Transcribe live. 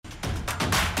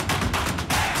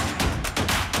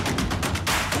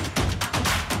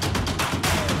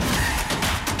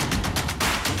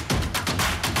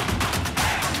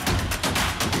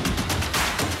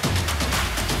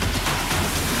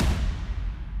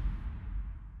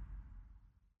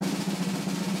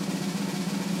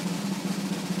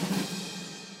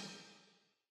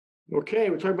Okay,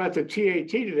 we're talking about the TAT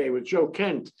today with Joe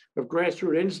Kent of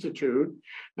Grassroot Institute,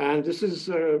 and this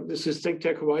is Think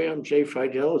Tech Hawaii. I'm Jay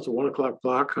Fidel. It's a 1 o'clock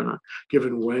block on a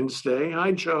given Wednesday.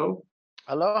 Hi, Joe.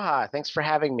 Aloha. Thanks for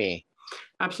having me.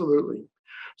 Absolutely.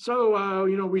 So,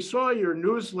 we saw your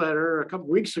newsletter a couple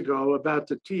weeks ago about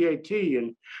the TAT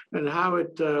and how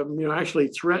it, actually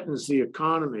threatens the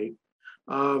economy.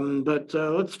 But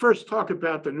let's first talk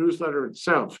about the newsletter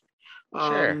itself.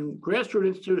 Sure. Grassroot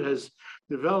Institute has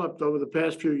developed over the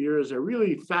past few years a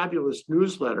really fabulous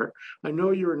newsletter. I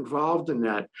know you're involved in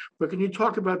that, but can you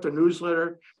talk about the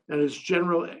newsletter and its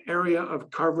general area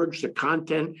of coverage, the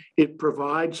content it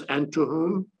provides, and to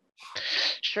whom?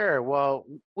 Sure. Well,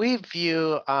 we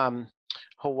view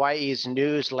Hawaii's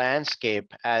news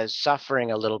landscape as suffering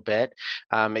a little bit.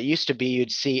 It used to be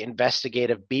you'd see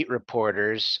investigative beat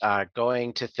reporters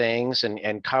going to things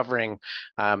and covering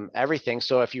everything.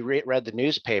 So if you read the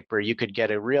newspaper, you could get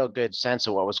a real good sense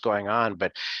of what was going on.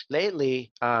 But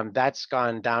lately, that's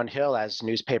gone downhill as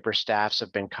newspaper staffs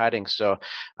have been cutting. So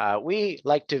we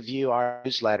like to view our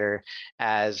newsletter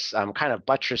as kind of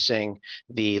buttressing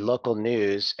the local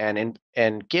news and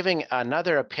giving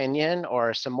another opinion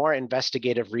or some more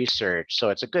investigative research. So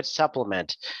it's a good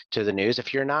supplement to the news.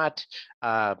 If you're not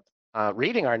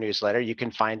reading our newsletter, you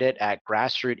can find it at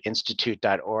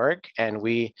grassrootinstitute.org. And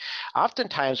we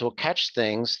oftentimes will catch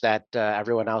things that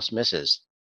everyone else misses.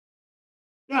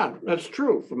 Yeah, that's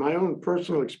true from my own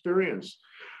personal experience.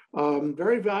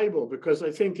 Very valuable because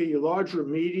I think the larger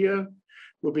media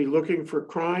will be looking for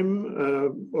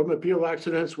crime, automobile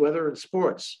accidents, weather, and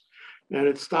sports, and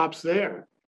it stops there.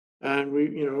 And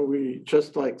we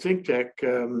just like Think Tech,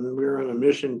 we're on a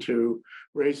mission to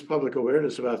raise public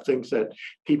awareness about things that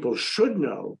people should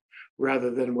know rather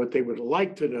than what they would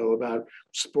like to know about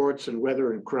sports and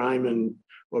weather and crime and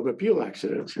automobile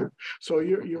accidents. So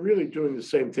you're really doing the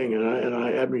same thing, and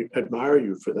I admire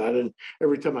you for that. And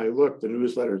every time I look, the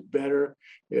newsletter is better.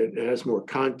 It has more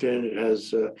content. It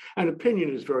has an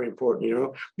opinion is very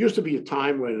important. Used to be a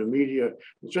time when the media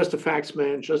was just a facts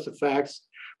man, just the facts.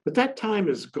 But that time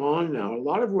is gone now. A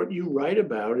lot of what you write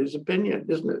about is opinion,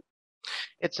 isn't it?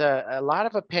 It's a lot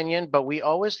of opinion, but we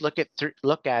always look at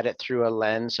it through a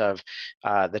lens of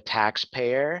the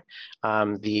taxpayer,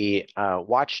 the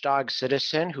watchdog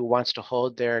citizen who wants to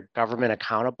hold their government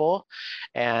accountable,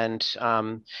 and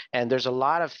there's a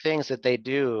lot of things that they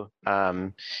do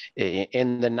in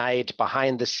the night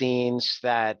behind the scenes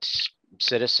that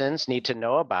citizens need to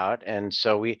know about, and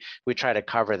so we try to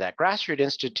cover that. Grassroot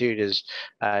Institute is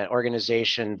an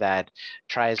organization that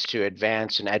tries to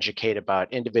advance and educate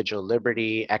about individual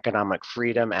liberty, economic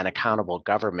freedom, and accountable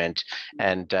government,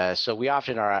 and so we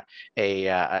often are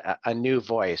a new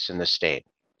voice in the state.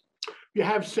 You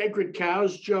have sacred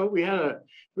cows, Joe. We had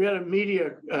a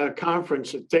media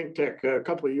conference at Think Tech a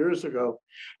couple of years ago,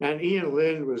 and Ian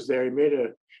Lynn was there. He made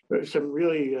some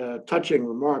really touching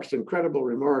remarks, incredible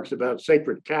remarks about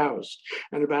sacred cows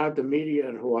and about the media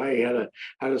in Hawaii had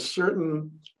a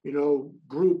certain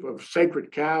group of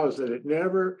sacred cows that it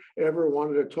never ever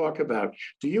wanted to talk about.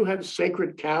 Do you have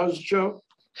sacred cows, Joe?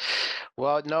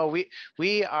 Well, no,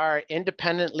 we are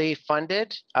independently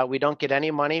funded. We don't get any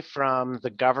money from the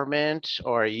government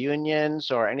or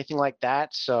unions or anything like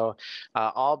that. So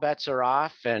all bets are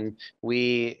off, and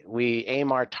we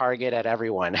aim our target at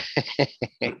everyone.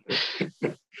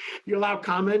 You allow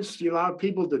comments? Do you allow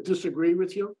people to disagree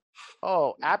with you?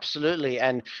 Oh, absolutely.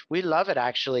 And we love it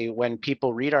actually when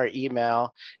people read our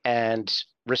email and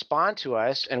respond to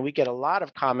us. And we get a lot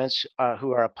of comments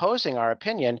who are opposing our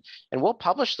opinion. And we'll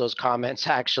publish those comments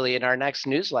actually in our next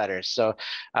newsletter. So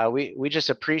we just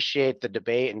appreciate the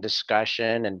debate and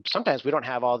discussion. And sometimes we don't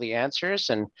have all the answers,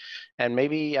 and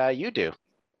maybe you do.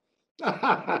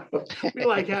 we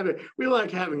like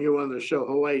having you on the show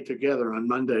Hawaii Together on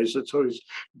Mondays. It's always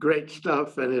great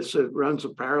stuff, and it runs a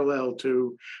parallel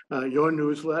to your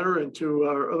newsletter and to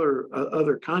our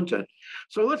other content.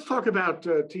 So let's talk about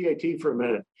TAT for a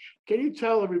minute. Can you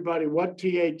tell everybody what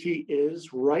TAT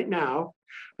is right now?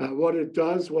 What it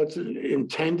does, what's it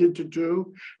intended to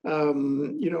do,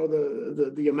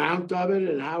 the amount of it,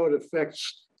 and how it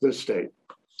affects the state.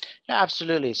 Yeah,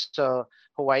 absolutely. So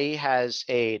Hawaii has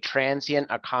a transient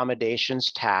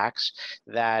accommodations tax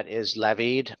that is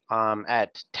levied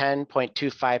at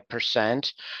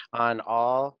 10.25% on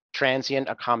all transient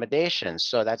accommodations.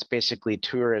 So that's basically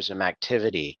tourism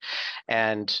activity.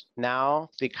 And now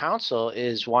the council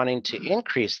is wanting to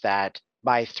increase that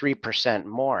by 3%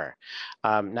 more.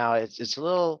 Now it's a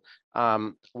little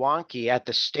wonky. At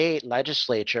the state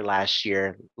legislature last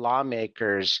year,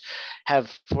 lawmakers have,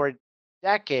 for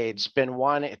decades been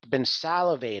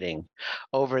salivating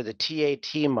over the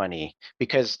TAT money,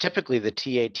 because typically the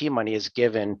TAT money is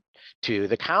given to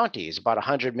the counties. About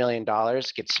 $100 million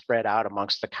gets spread out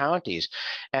amongst the counties.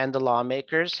 And the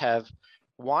lawmakers have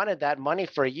wanted that money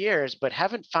for years, but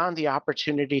haven't found the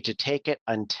opportunity to take it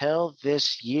until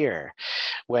this year,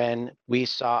 when we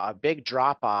saw a big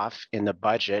drop off in the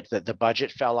budget, that the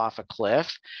budget fell off a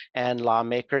cliff, and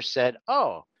lawmakers said,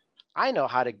 oh, I know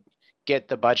how to get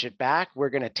the budget back. We're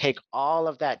going to take all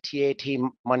of that TAT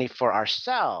money for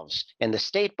ourselves in the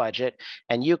state budget,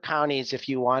 and you counties, if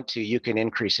you want to, you can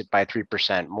increase it by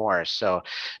 3% more. So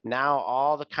now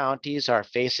all the counties are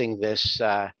facing this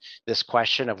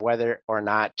question of whether or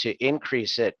not to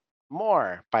increase it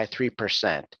more by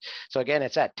 3%. So again,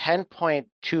 it's at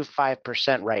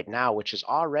 10.25% right now, which is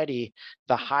already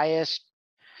the highest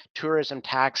tourism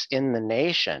tax in the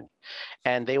nation,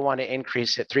 and they want to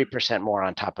increase it 3% more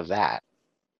on top of that.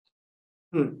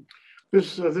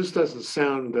 This doesn't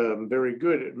sound very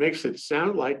good. It makes it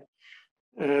sound like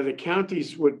the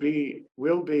counties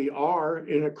are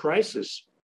in a crisis.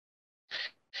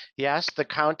 Yes, the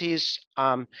counties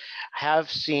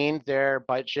have seen their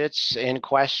budgets in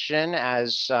question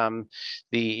as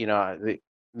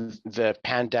the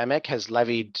pandemic has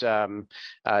levied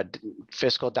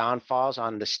fiscal downfalls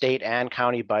on the state and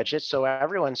county budgets. So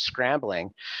everyone's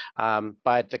scrambling,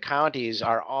 but the counties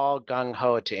are all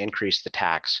gung-ho to increase the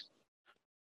tax.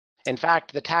 In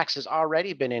fact, the tax has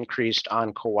already been increased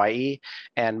on Kauai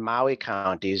and Maui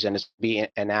counties, and it's being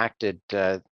enacted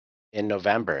in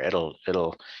November.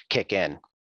 It'll kick in.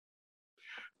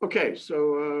 Okay,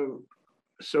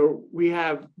 so we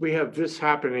have this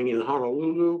happening in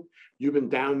Honolulu. You've been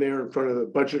down there in front of the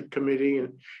budget committee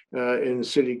and in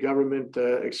city government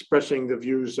expressing the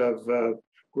views of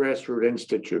Grassroots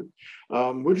Institute.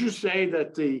 Would you say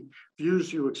that the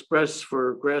views you express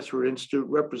for Grassroots Institute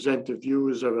represent the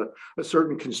views of a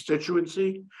certain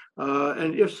constituency?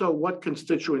 And if so, what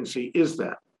constituency is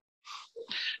that?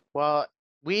 Well,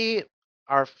 we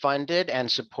are funded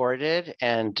and supported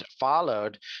and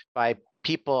followed by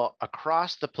people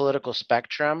across the political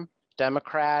spectrum: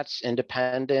 Democrats,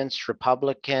 independents,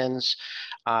 Republicans,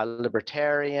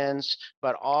 libertarians,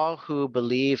 but all who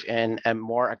believe in a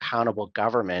more accountable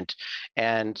government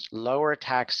and lower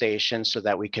taxation so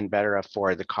that we can better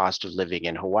afford the cost of living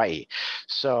in Hawaii.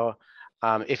 So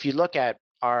if you look at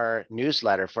our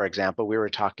newsletter, for example, we were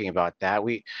talking about that.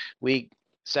 We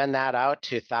send that out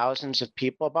to thousands of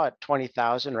people, about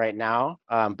 20,000 right now,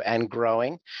 and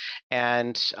growing.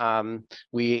 And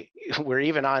we're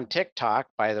even on TikTok,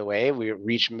 by the way. We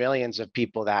reach millions of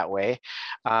people that way.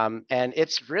 And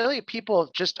it's really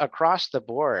people just across the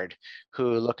board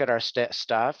who look at our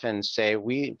stuff and say,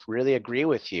 we really agree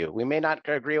with you. We may not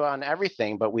agree on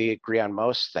everything, but we agree on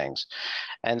most things.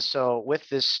 And so with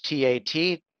this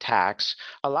TAT tax,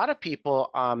 a lot of people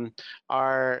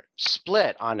are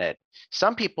split on it.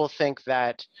 Some people think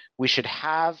that we should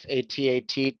have a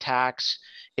TAT tax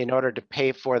in order to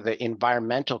pay for the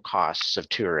environmental costs of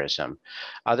tourism.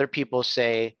 Other people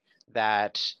say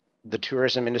that the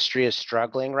tourism industry is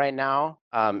struggling right now.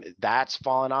 That's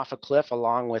fallen off a cliff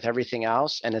along with everything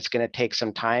else, and it's going to take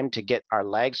some time to get our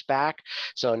legs back.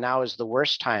 So now is the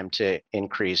worst time to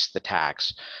increase the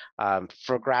tax.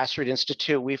 For Grassroots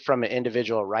Institute, we, from an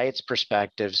individual rights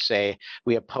perspective, say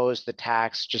we oppose the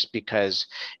tax just because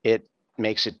it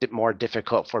makes it more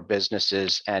difficult for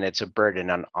businesses and it's a burden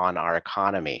on our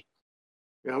economy.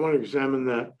 Yeah, I want to examine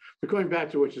that. But going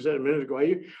back to what you said a minute ago,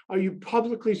 are you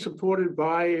publicly supported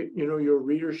by your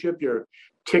readership, your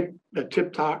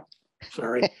TikTok,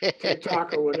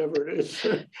 TikTok or whatever it is?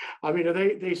 I mean,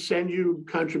 they send you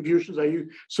contributions? Are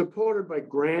you supported by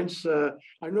grants?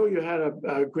 I know you had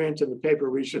a grant in the paper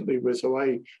recently with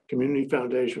Hawaii Community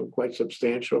Foundation, quite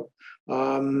substantial,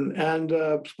 and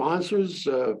sponsors.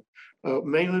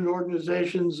 Mainland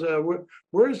organizations,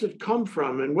 where does it come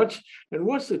from, and what's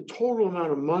the total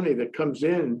amount of money that comes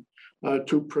in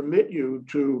to permit you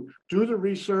to do the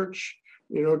research,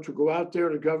 to go out there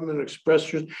to government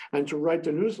express and to write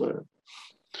the newsletter?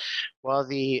 Well,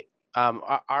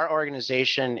 our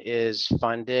organization is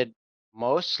funded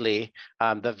mostly,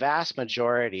 the vast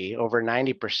majority, over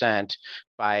 90%,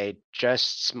 by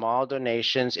just small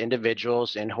donations,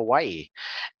 individuals in Hawaii.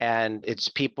 And it's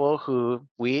people who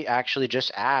we actually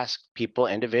just ask people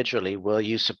individually, will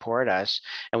you support us?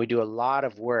 And we do a lot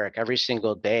of work every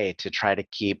single day to try to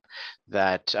keep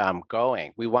that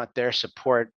going. We want their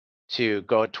support to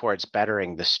go towards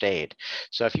bettering the state.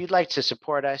 So if you'd like to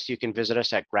support us, you can visit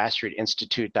us at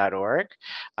grassrootsinstitute.org,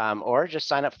 or just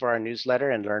sign up for our newsletter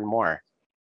and learn more.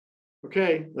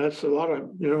 Okay, that's a lot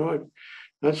of,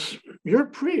 That's, you're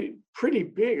pretty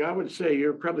big. I would say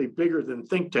you're probably bigger than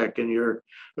ThinkTech in your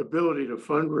ability to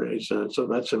fundraise. So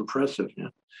that's impressive. Yeah.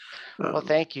 Well, Um,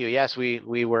 thank you. Yes, we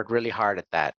work really hard at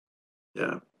that.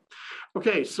 yeah.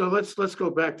 Okay, so let's go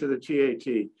back to the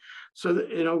TAT. So,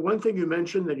 one thing you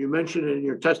mentioned that you mentioned in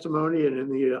your testimony and in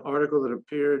the article that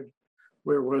appeared,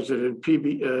 where was it, in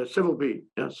PB, Civil Beat,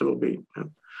 yeah, Civil Beat,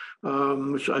 yeah.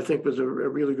 Which I think was a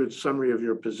really good summary of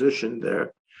your position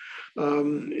there.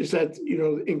 Is that,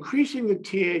 increasing the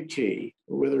TAT,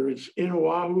 whether it's in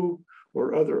Oahu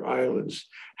or other islands,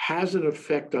 has an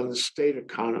effect on the state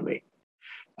economy.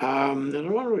 And I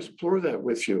want to explore that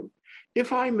with you.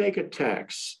 If I make a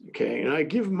tax, okay, and I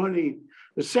give money,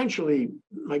 essentially,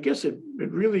 I guess it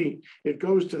really it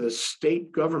goes to the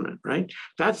state government, right?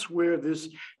 That's where this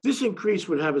increase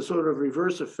would have a sort of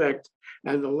reverse effect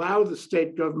and allow the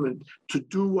state government to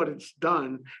do what it's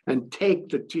done and take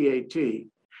the TAT.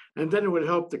 And then it would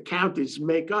help the counties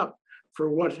make up for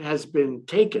what has been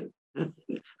taken,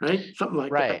 right? Something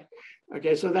like Right. that.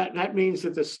 Okay, so that means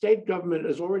that the state government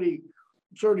has already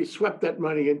swept that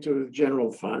money into the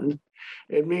general fund.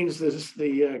 It means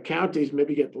the counties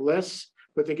maybe get less,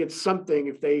 but they get something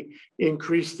if they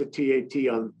increase the TAT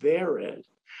on their end.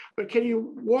 But can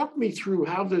you walk me through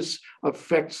how this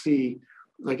affects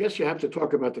I guess you have to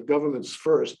talk about the governments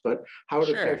first, but how it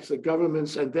Sure. affects the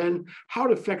governments and then how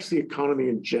it affects the economy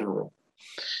in general.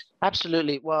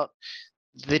 Absolutely. Well,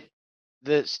 the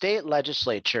the state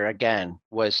legislature again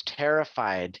was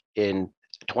terrified in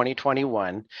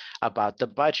 2021 about the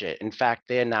budget. In fact,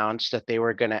 they announced that they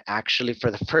were going to actually,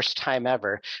 for the first time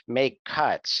ever, make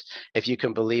cuts, if you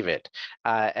can believe it.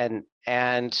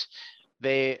 And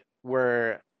they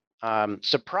were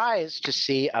surprised to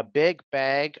see a big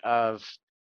bag of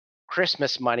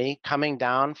Christmas money coming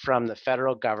down from the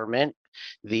federal government,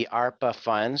 the ARPA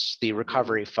funds, the Mhm,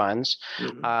 recovery funds.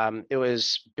 mhm. It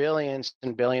was billions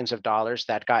and billions of dollars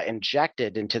that got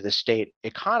injected into the state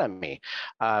economy.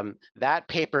 That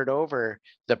papered over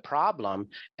the problem,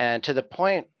 and to the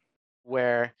point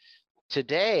where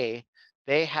today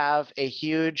they have a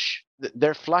huge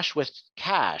they're flush with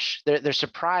cash. They're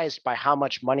surprised by how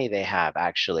much money they have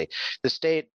actually. The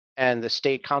state and the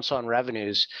state council on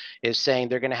revenues is saying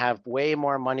they're going to have way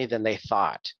more money than they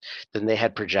thought, than they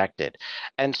had projected.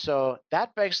 And so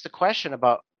that begs the question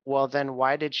about, well, then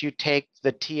why did you take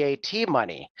the TAT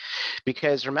money?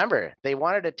 Because remember, they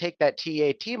wanted to take that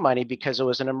TAT money because it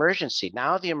was an emergency.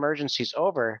 Now the emergency's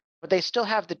over, but they still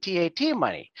have the TAT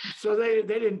money. So they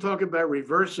didn't talk about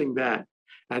reversing that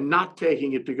and not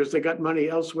taking it because they got money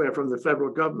elsewhere from the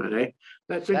federal government, eh?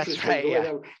 That's That's interesting. right. The way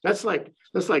Yeah, that's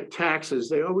like taxes.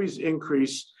 They always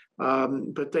increase,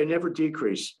 but they never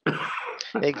decrease.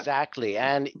 exactly.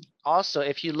 And also,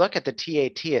 if you look at the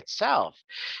TAT itself,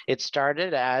 it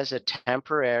started as a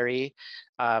temporary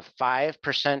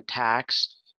 5%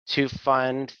 tax to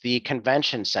fund the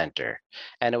convention center.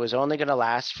 And it was only going to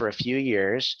last for a few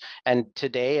years. And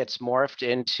today it's morphed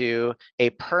into a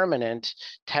permanent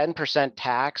 10%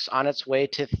 tax on its way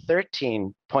to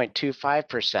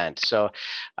 13.25%. So,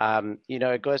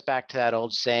 it goes back to that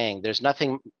old saying, there's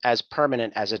nothing as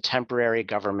permanent as a temporary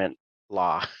government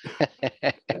law.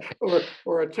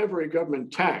 or a temporary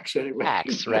government tax anyway.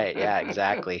 Tax, right? Yeah,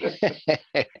 exactly.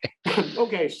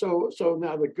 Okay, so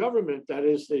now the government, that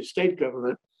is the state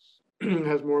government,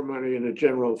 has more money in a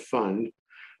general fund,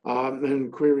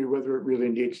 and query whether it really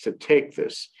needs to take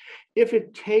this. If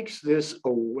it takes this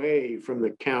away from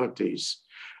the counties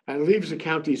and leaves the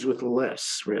counties with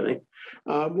less, really,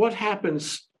 what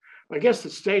happens? I guess the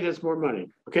state has more money.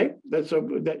 Okay, Right.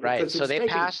 because So it's they taken.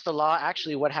 passed the law.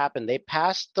 Actually, what happened? They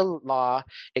passed the law.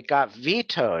 It got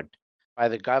vetoed by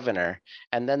the governor,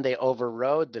 and then they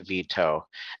overrode the veto.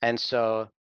 And so,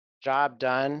 job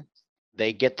done.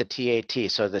 They get the TAT.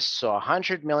 So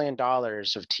 $100 million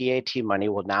of TAT money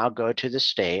will now go to the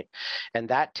state, and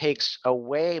that takes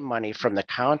away money from the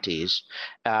counties.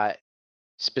 Uh,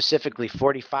 Specifically,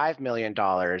 $45 million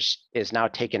is now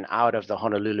taken out of the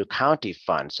Honolulu County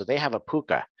Fund. So they have a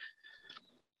puka.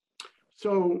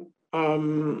 So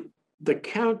the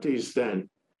counties then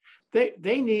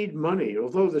they need money,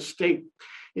 although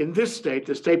in this state,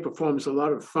 the state performs a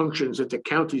lot of functions that the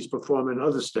counties perform in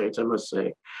other states, I must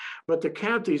say. But the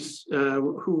counties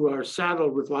who are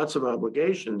saddled with lots of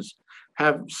obligations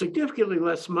have significantly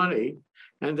less money,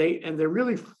 and they're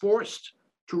really forced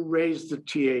to raise the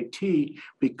TAT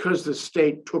because the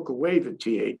state took away the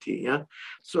TAT. Yeah.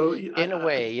 So In a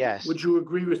way, yes. would you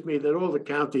agree with me that all the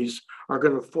counties are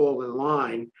going to fall in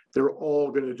line? They're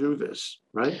all going to do this,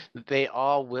 right? They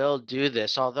all will do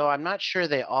this, although I'm not sure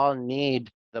they all need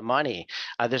the money.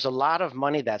 There's a lot of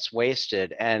money that's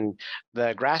wasted, and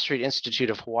the Grassroots Institute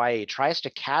of Hawaii tries to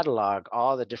catalog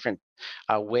all the different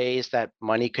ways that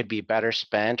money could be better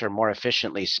spent or more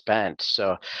efficiently spent.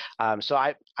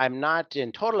 I'm not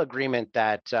in total agreement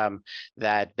that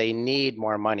that they need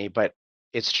more money, but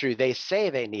it's true they say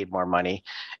they need more money,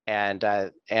 and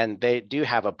they do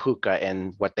have a puka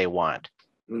in what they want.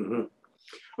 Mhm.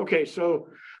 Okay, so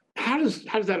how does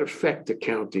that affect the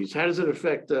counties? How does it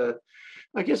affect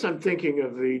I guess I'm thinking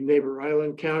of the neighbor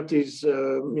island counties.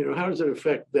 How does it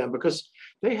affect them? Because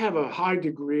they have a high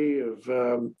degree of,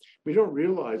 we don't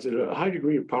realize it, a high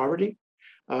degree of poverty.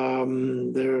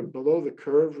 They're below the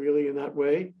curve, really, in that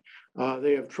way.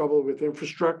 They have trouble with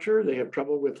infrastructure. They have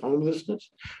trouble with homelessness.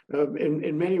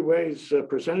 In many ways,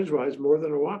 percentage-wise, more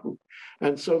than Oahu.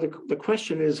 And so the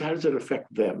question is, how does it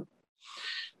affect them?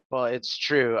 Well, it's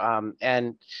true.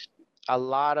 And a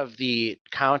lot of the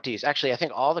counties, actually, I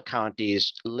think all the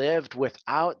counties lived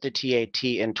without the TAT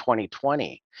in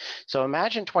 2020. So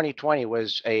imagine 2020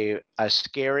 was a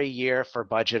scary year for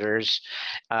budgeters,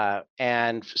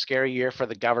 and scary year for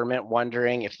the government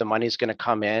wondering if the money's going to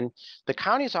come in. The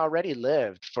counties already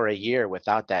lived for a year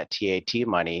without that TAT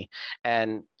money.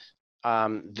 And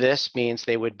this means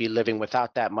they would be living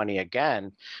without that money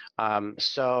again.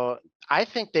 So I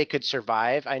think they could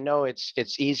survive. I know it's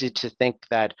easy to think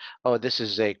that, oh, this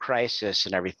is a crisis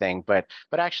and everything, but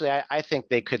actually I think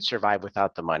they could survive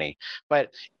without the money.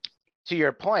 But to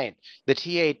your point, the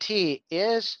TAT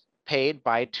is paid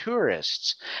by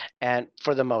tourists, and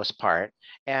for the most part,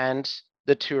 and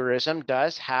the tourism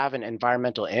does have an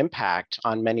environmental impact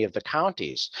on many of the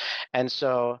counties. And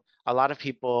so a lot of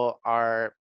people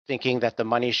are thinking that the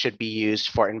money should be used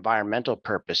for environmental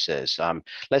purposes.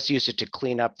 Let's use it to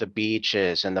clean up the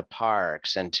beaches and the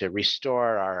parks and to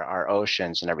restore our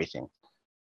oceans and everything.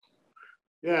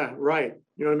 Yeah, right.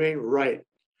 You know what I mean? Right.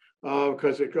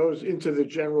 Because it goes into the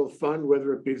general fund,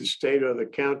 whether it be the state or the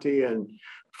county, and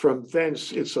from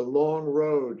thence, it's a long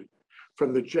road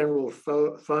from the general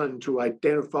fund to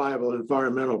identifiable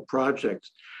environmental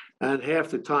projects. And half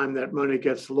the time that money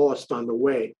gets lost on the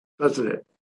way, doesn't it?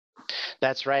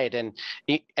 That's right.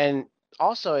 And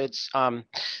also it's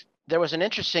there was an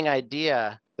interesting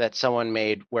idea that someone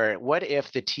made where what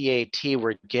if the TAT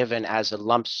were given as a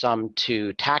lump sum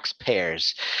to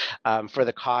taxpayers for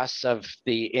the costs of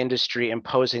the industry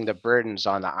imposing the burdens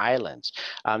on the islands?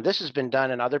 This has been done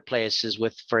in other places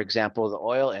with, for example, the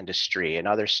oil industry in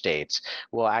other states.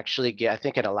 Will actually get, I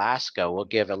think in Alaska, will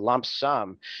give a lump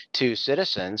sum to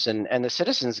citizens, and the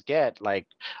citizens get like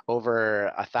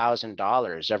over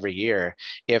 $1,000 every year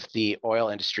if the oil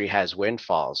industry has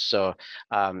windfalls. So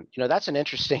that's an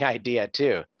interesting idea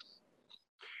too.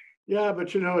 Yeah,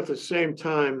 but at the same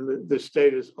time, the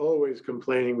state is always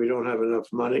complaining we don't have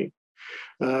enough money.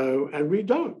 And we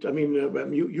don't. I mean,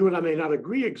 you and I may not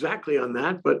agree exactly on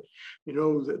that, but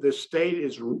the state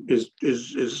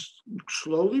is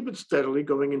slowly but steadily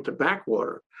going into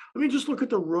backwater. I mean, just look at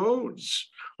the roads.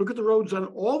 Look at the roads on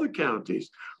all the counties.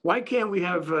 Why can't we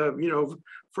have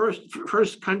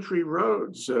first country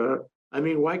roads? I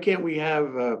mean, why can't we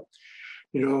have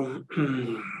you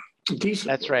know decent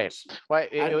That's right. roads? Why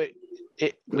I,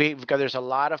 we've got there's a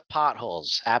lot of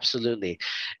potholes, absolutely,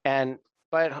 and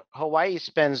but Hawaii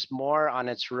spends more on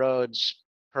its roads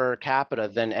per capita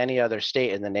than any other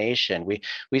state in the nation.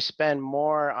 We spend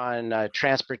more on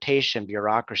transportation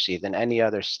bureaucracy than any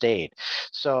other state.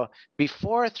 So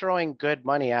before throwing good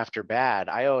money after bad,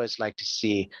 I always like to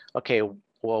see, okay,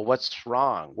 well, what's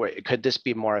wrong? Could this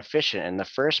be more efficient in the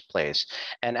first place?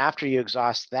 And after you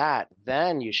exhaust that,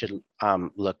 then you should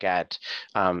look at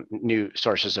new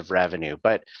sources of revenue.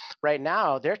 But right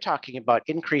now, they're talking about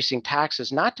increasing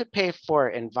taxes not to pay for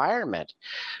environment,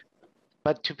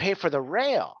 but to pay for the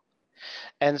rail.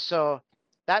 And so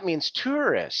that means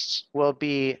tourists will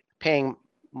be paying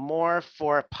more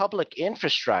for public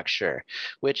infrastructure,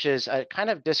 which is kind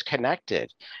of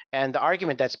disconnected. And the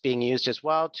argument that's being used is,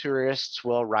 well, tourists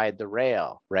will ride the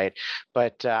rail, right?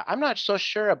 But I'm not so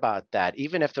sure about that.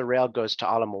 Even if the rail goes to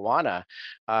Ala Moana,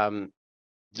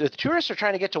 the tourists are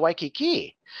trying to get to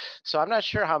Waikiki. So I'm not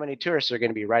sure how many tourists are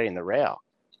going to be riding the rail.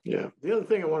 yeah. The other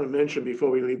thing I want to mention before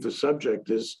we leave the subject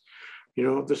is,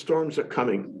 the storms are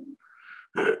coming.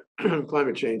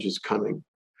 Climate change is coming.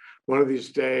 One of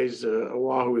these days,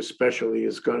 Oahu especially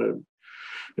is going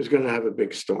to have a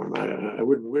big storm. I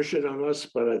wouldn't wish it on us,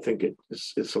 but I think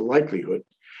it's a likelihood,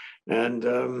 and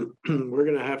we're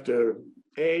going to have to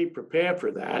prepare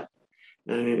for that,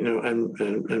 and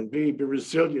and be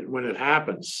resilient when it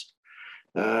happens.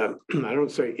 I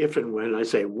don't say if and when, I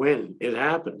say when it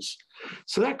happens.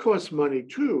 So that costs money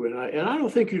too. And I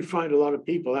don't think you'd find a lot of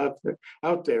people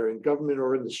out there in government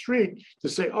or in the street to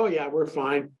say, oh yeah, we're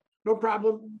fine, no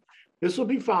problem. This will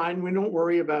be fine. We don't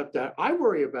worry about that. I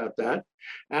worry about that.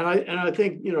 And I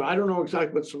think, I don't know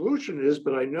exactly what solution is,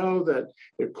 but I know that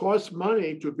it costs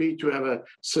money to have a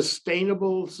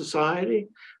sustainable society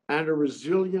and a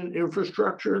resilient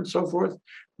infrastructure and so forth,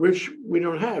 which we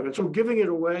don't have. And so giving it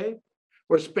away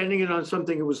or spending it on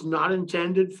something it was not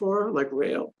intended for, like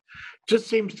rail, just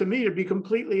seems to me to be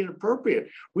completely inappropriate.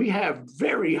 We have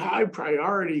very high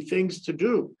priority things to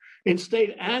do in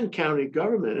state and county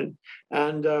government.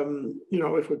 And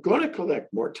if we're going to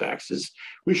collect more taxes,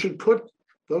 we should put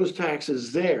those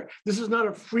taxes there. This is not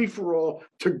a free-for-all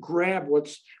to grab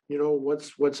what's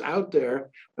out there,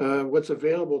 what's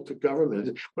available to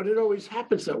government. But it always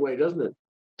happens that way, doesn't it?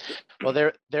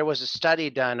 Well, there was a study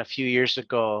done a few years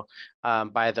ago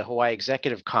by the Hawaii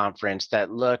Executive Conference that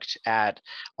looked at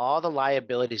all the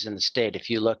liabilities in the state.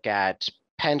 If you look at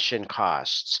pension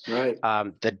costs, Right.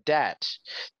 The debt,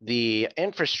 the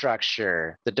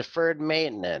infrastructure, the deferred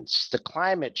maintenance, the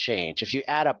climate change. If you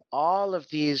add up all of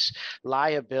these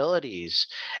liabilities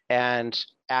and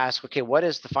ask, okay, what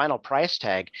is the final price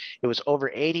tag? It was over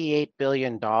 $88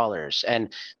 billion.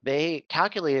 And they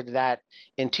calculated that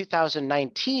in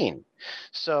 2019.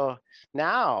 So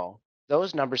now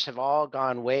those numbers have all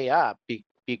gone way up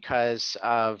because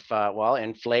of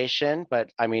inflation.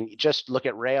 But I mean, just look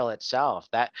at rail itself.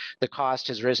 That the cost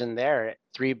has risen there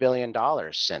 $3 billion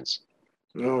since.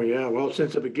 Oh yeah, well,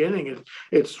 since the beginning,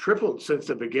 it's tripled since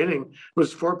the beginning. It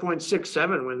was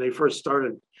 4.67 when they first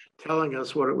started telling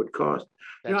us what it would cost.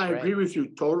 That's I right. agree with you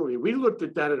totally. We looked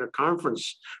at that at a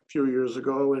conference a few years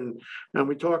ago, and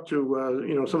we talked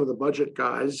to some of the budget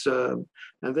guys, and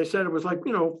they said it was like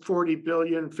 40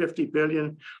 billion, 50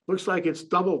 billion. Looks like it's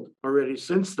doubled already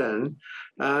since then,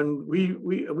 and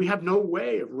we have no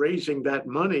way of raising that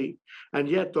money, and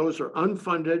yet those are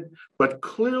unfunded but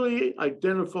clearly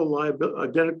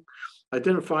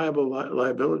identifiable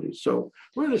liabilities. So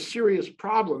we're in a serious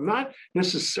problem, not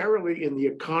necessarily in the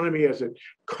economy as it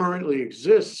currently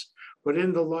exists, but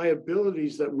in the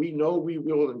liabilities that we know we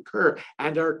will incur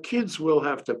and our kids will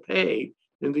have to pay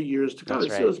in the years to come.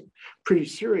 That's right. So it's pretty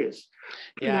serious.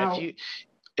 Yeah, Now,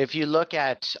 if you look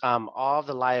at all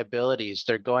the liabilities,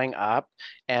 they're going up,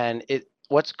 and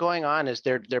what's going on is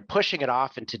they're pushing it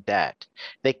off into debt.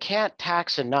 They can't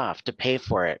tax enough to pay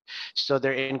for it, so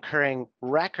they're incurring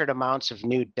record amounts of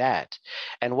new debt.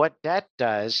 And what debt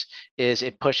does is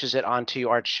it pushes it onto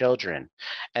our children,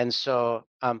 and so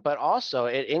but also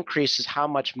it increases how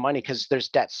much money, because there's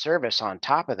debt service on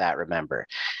top of that. Remember,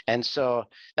 and so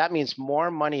that means more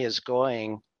money is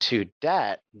going to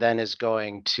debt than is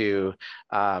going to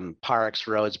parks,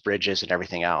 roads, bridges, and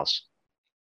everything else.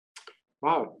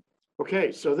 wow.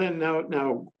 Okay, so then now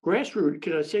grassroots,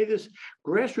 can I say this?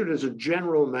 Grassroots is a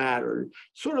general matter,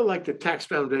 sort of like the Tax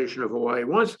Foundation of Hawaii,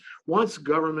 wants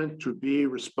government to be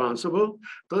responsible,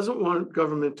 doesn't want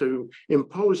government to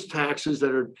impose taxes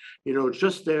that are,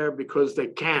 just there because they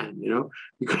can,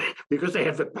 because they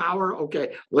have the power.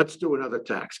 Okay, let's do another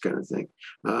tax kind of thing.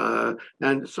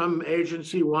 And some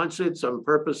agency wants it, some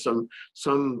purpose,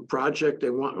 some project they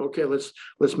want. Okay, let's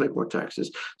make more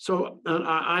taxes. So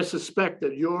I suspect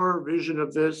that your vision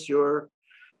of this, your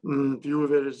view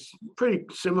of it is pretty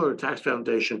similar to Tax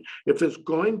Foundation. If there's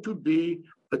going to be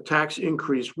a tax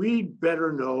increase, we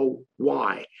better know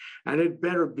why, and it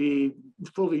better be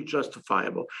fully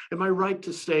justifiable. Am I right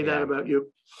to say that about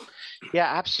you? Yeah,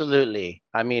 absolutely.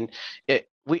 I mean,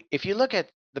 if you look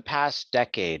at the past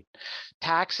decade,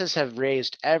 taxes have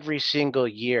raised every single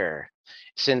year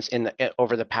since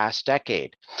over the past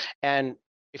decade. And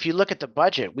if you look at the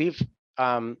budget, we've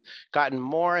gotten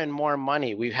more and more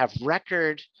money. We have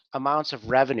record amounts of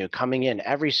revenue coming in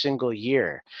every single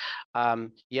year.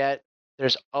 Yet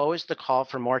there's always the call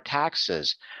for more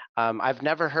taxes. I've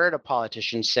never heard a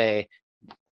politician say,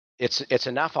 it's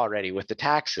enough already with the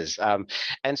taxes.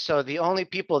 And so the only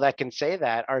people that can say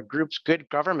that are good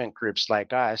government groups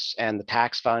like us and the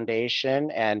Tax Foundation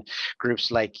and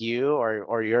groups like you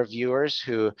or your viewers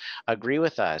who agree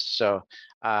with us. So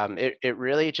it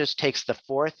really just takes the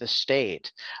fourth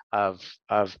estate of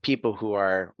people who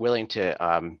are willing to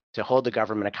hold the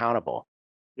government accountable.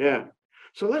 Yeah.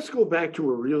 So let's go back to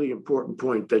a really important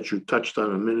point that you touched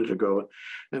on a minute ago,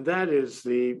 and that is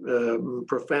the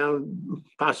profound,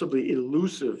 possibly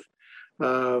elusive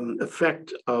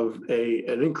effect of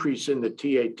an increase in the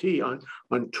TAT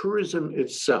on tourism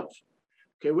itself.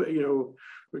 Okay,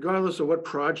 regardless of what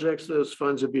projects those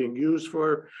funds are being used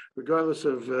for, regardless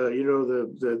of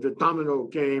the domino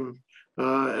game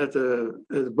at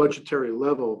the budgetary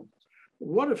level,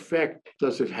 what effect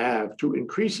does it have to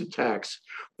increase a tax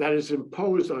that is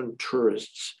imposed on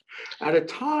tourists at a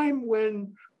time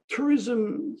when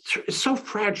tourism is so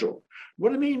fragile?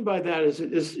 What I mean by that is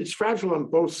it's fragile on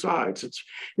both sides.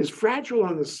 It's fragile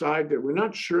on the side that we're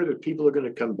not sure that people are going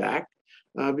to come back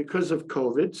because of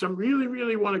COVID. Some really,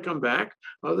 really want to come back.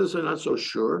 Others are not so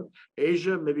sure.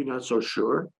 Asia, maybe not so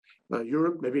sure.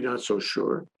 Europe, maybe not so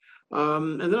sure.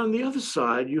 And then on the other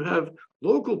side, you have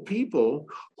local people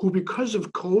who, because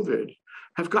of COVID,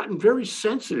 have gotten very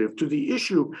sensitive to the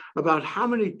issue about how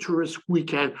many tourists we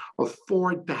can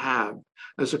afford to have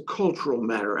as a cultural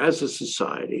matter, as a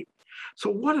society. So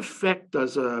what effect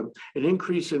does an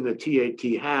increase in the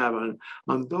TAT have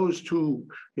on those two,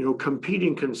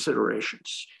 competing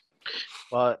considerations?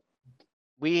 Well,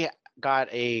 we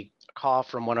got a call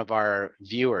from one of our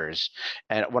viewers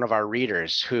and one of our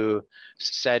readers who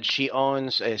said she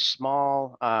owns a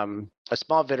small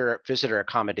visitor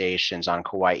accommodations on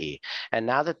Kauai, and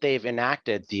now that they've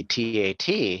enacted the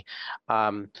TAT,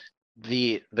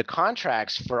 the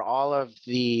contracts for all of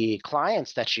the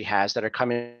clients that she has that are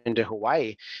coming into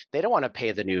Hawaii, they don't want to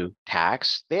pay the new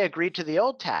tax. They agreed to the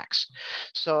old tax,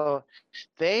 so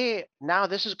now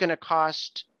this is going to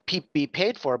cost be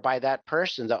paid for by that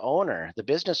person, the owner, the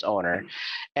business owner,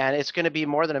 and it's going to be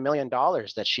more than $1 million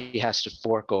that she has to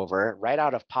fork over right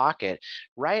out of pocket,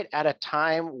 right at a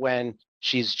time when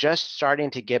she's just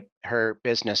starting to get her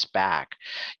business back.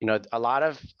 A lot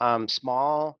of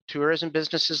small tourism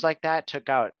businesses like that took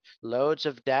out loads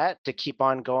of debt to keep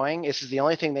on going. This is the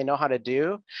only thing they know how to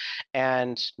do,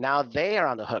 and now they are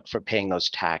on the hook for paying those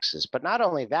taxes. But not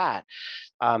only that,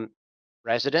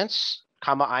 residents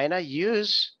Kama'aina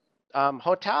use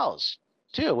hotels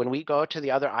too. When we go to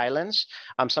the other islands,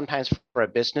 sometimes for a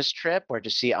business trip or to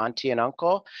see auntie and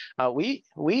uncle, we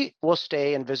will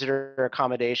stay in visitor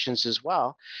accommodations as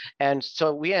well, and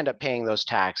so we end up paying those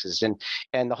taxes.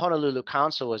 And the Honolulu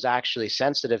Council was actually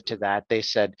sensitive to that. They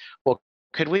said, well,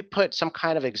 could we put some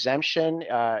kind of exemption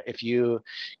if you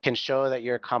can show that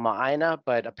you're Kama'aina?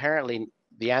 But apparently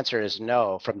the answer is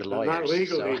no from the lawyers. Not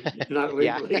legally, So, not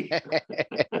legally.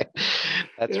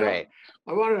 That's right.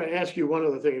 I wanted to ask you one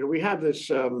other thing. We have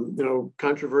this,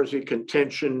 controversy,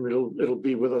 contention. It'll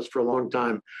be with us for a long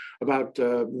time about,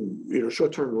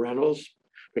 short-term rentals,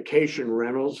 vacation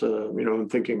rentals. I'm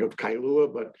thinking of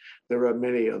Kailua, but there are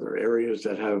many other areas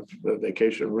that have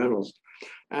vacation rentals.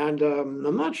 And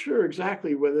I'm not sure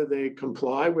exactly whether they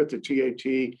comply with the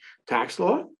TAT tax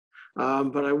law.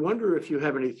 But I wonder if you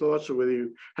have any thoughts or whether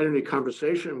you had any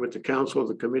conversation with the council or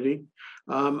the committee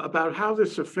about how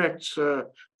this affects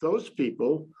those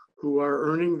people who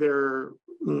are earning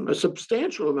a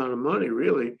substantial amount of money,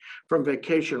 really, from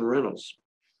vacation rentals.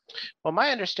 Well, my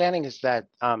understanding is that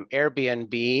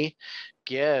Airbnb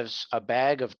gives a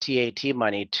bag of TAT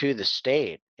money to the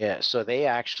state. Yeah, so they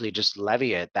actually just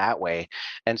levy it that way.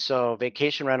 And so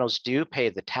vacation rentals do pay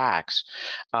the tax.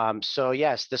 So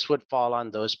yes, this would fall on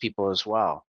those people as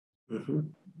well.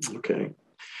 Mm-hmm. Okay.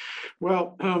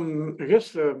 Well, I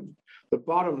guess the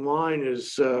bottom line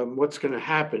is what's going to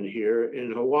happen here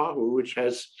in Oahu, which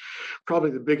has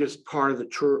probably the biggest part of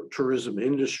the tourism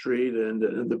industry and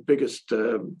the biggest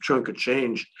chunk of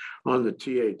change on the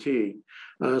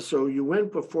TAT. So you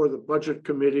went before the budget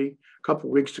committee a couple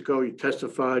of weeks ago. You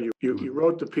testified. You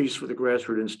wrote the piece for the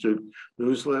Grassroots Institute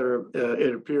newsletter.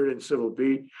 It appeared in Civil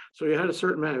Beat. So you had a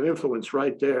certain amount of influence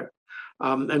right there.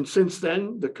 And since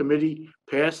then, the committee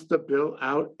passed the bill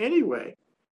out anyway.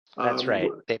 That's right.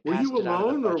 Were you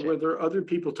alone, or were there other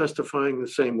people testifying the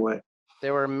same way?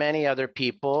 There were many other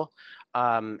people,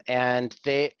 and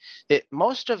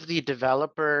most of the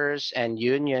developers and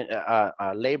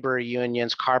labor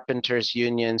unions, carpenters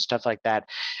unions, stuff like that,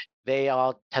 they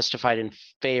all testified in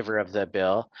favor of the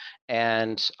bill,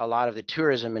 and a lot of the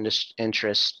tourism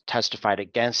interests testified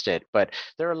against it. But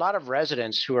there are a lot of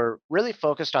residents who are really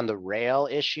focused on the rail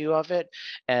issue of it.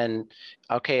 And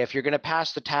okay, if you're going to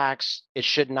pass the tax, it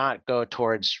should not go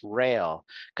towards rail,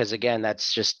 because again,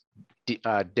 that's just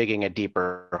digging a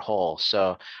deeper hole.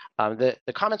 So the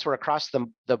comments were across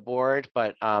the board,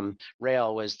 but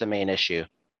rail was the main issue.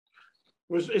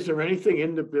 Is there anything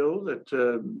in the bill that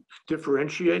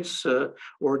differentiates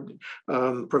or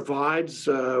provides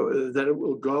that it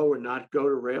will go or not go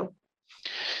to rail?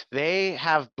 They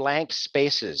have blank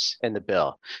spaces in the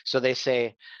bill. So they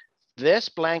say, this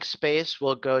blank space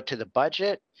will go to the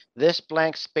budget, this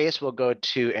blank space will go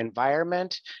to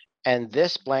environment, and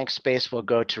this blank space will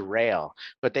go to rail.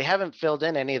 But they haven't filled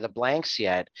in any of the blanks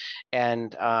yet.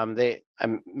 And they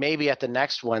maybe at the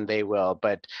next one they will.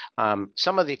 But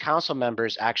some of the council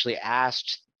members actually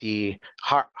asked the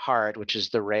HART, which is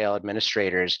the rail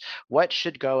administrators, what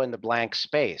should go in the blank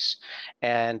space,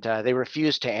 and they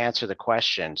refused to answer the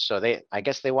question. So I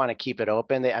guess they want to keep it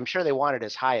open. I'm sure they want it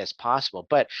as high as possible.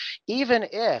 But even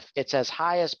if it's as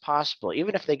high as possible,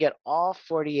 even if they get all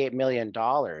 $48 million,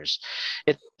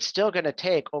 it's still going to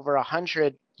take over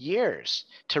 100 years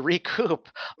to recoup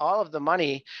all of the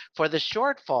money for the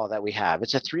shortfall that we have.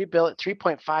 It's a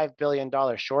 $3.5 billion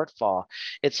shortfall.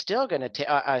 It's still going to take,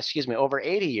 over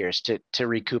 80 years to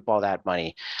recoup all that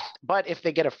money. But if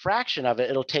they get a fraction of it,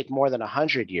 it'll take more than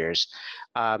 100 years.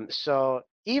 So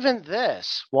even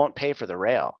this won't pay for the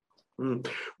rail.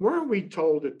 Weren't we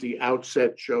told at the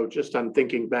outset, Joe, just I'm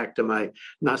thinking back to my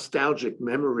nostalgic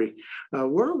memory,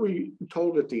 weren't we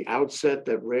told at the outset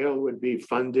that rail would be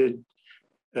funded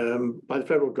by the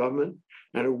federal government,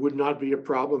 and it would not be a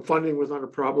problem? Funding was not a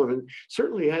problem, and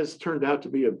certainly has turned out to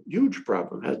be a huge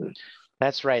problem, hasn't it?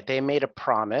 That's right. They made a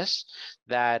promise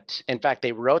that, in fact,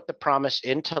 they wrote the promise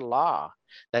into law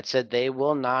that said they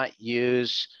will not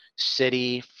use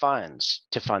city funds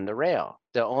to fund the rail.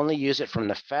 They'll only use it from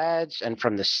the feds and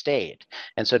from the state.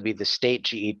 And so it'd be the state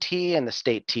GET and the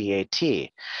state TAT.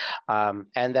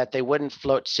 And that they wouldn't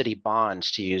float city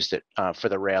bonds to use it for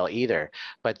the rail either.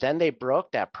 But then they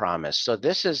broke that promise. So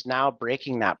this is now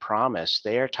breaking that promise.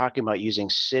 They are talking about using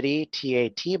city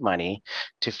TAT money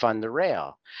to fund the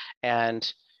rail.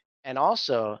 And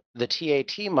also the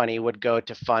TAT money would go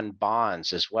to fund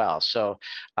bonds as well. So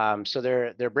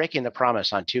they're breaking the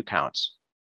promise on 2 counts.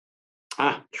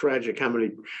 Tragic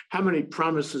how many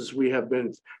promises we have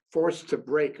been forced to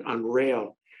break on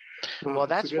rail. Well,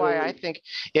 that's why I think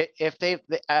if they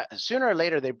sooner or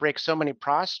later they break so many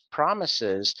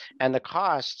promises and the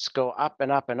costs go up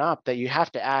and up and up, that you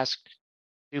have to ask,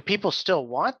 do people still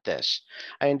want this?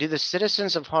 I mean, do the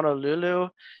citizens of Honolulu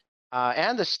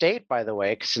and the state, by the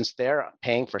way, since they're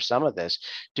paying for some of this,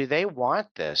 do they want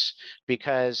this?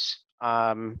 Because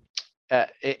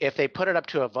if they put it up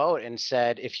to a vote and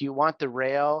said, if you want the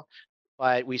rail,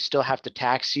 but we still have to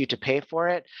tax you to pay for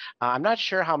it, I'm not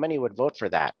sure how many would vote for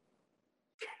that.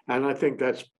 And I think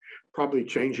that's probably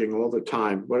changing all the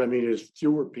time. What I mean is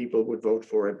fewer people would vote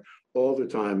for it all the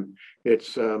time.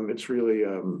 It's really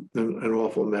an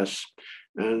awful mess,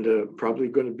 and probably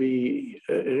going to be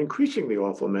an increasingly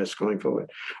awful mess going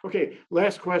forward. Okay,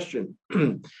 last question.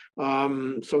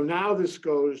 So now this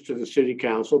goes to the city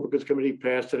council because the committee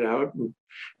passed it out and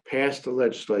passed the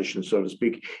legislation, so to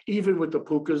speak, even with the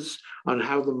pukas on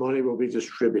how the money will be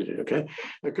distributed. Okay,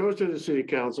 it goes to the city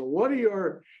council. What are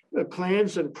your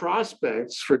plans and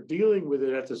prospects for dealing with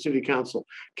it at the city council?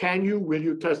 Will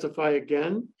you testify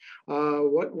again?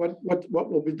 What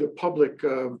will be the public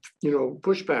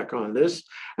pushback on this?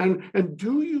 And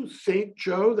do you think,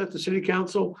 Joe, that the city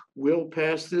council will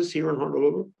pass this here in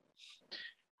Honolulu?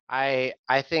 I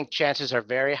think chances are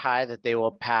very high that they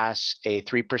will pass a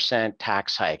 3%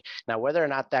 tax hike. Now, whether or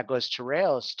not that goes to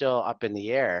rail is still up in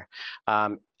the air.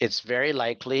 It's very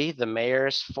likely the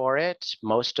mayor's for it.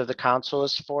 Most of the council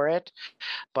is for it.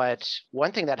 But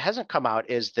one thing that hasn't come out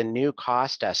is the new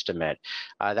cost estimate.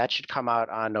 That should come out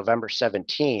on November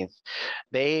 17th.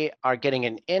 They are getting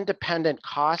an independent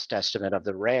cost estimate of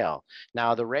the rail.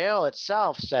 Now, the rail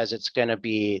itself says it's going to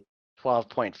be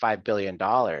 $12.5 billion.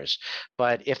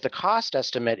 But if the cost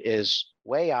estimate is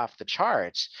way off the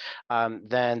charts,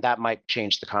 then that might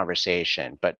change the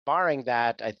conversation. But barring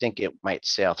that, I think it might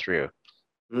sail through.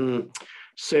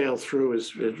 Sail through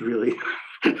is really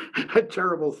a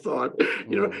terrible thought.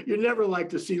 You never like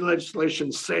to see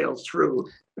legislation sail through,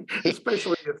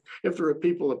 especially if there are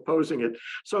people opposing it.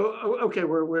 So, okay,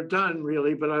 we're done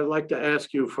really, but I'd like to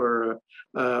ask you for,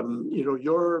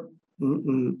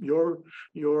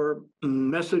 your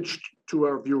message to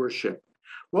our viewership.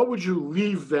 What would you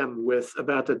leave them with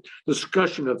about the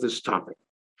discussion of this topic?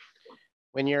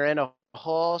 When you're in a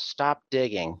hole, stop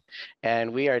digging.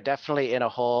 And we are definitely in a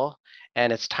hole,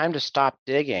 and it's time to stop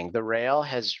digging. The rail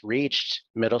has reached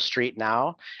Middle Street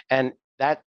now, and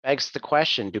that begs the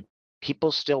question, do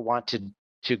people still want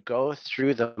to go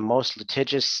through the most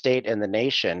litigious state in the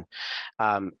nation,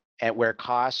 and where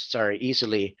costs are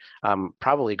easily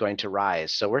probably going to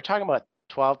rise? So we're talking about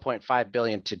 $12.5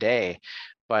 billion today,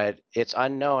 but it's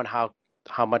unknown how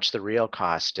much the real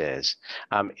cost is.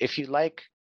 If you like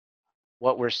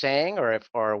what we're saying,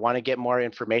 or want to get more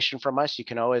information from us, you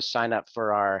can always sign up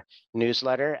for our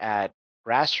newsletter at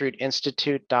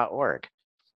grassrootinstitute.org.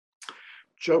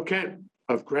 Joe Kent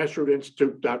of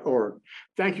grassrootinstitute.org.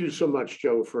 Thank you so much,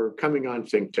 Joe, for coming on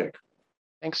Think Tech.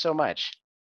 Thanks so much.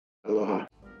 Aloha.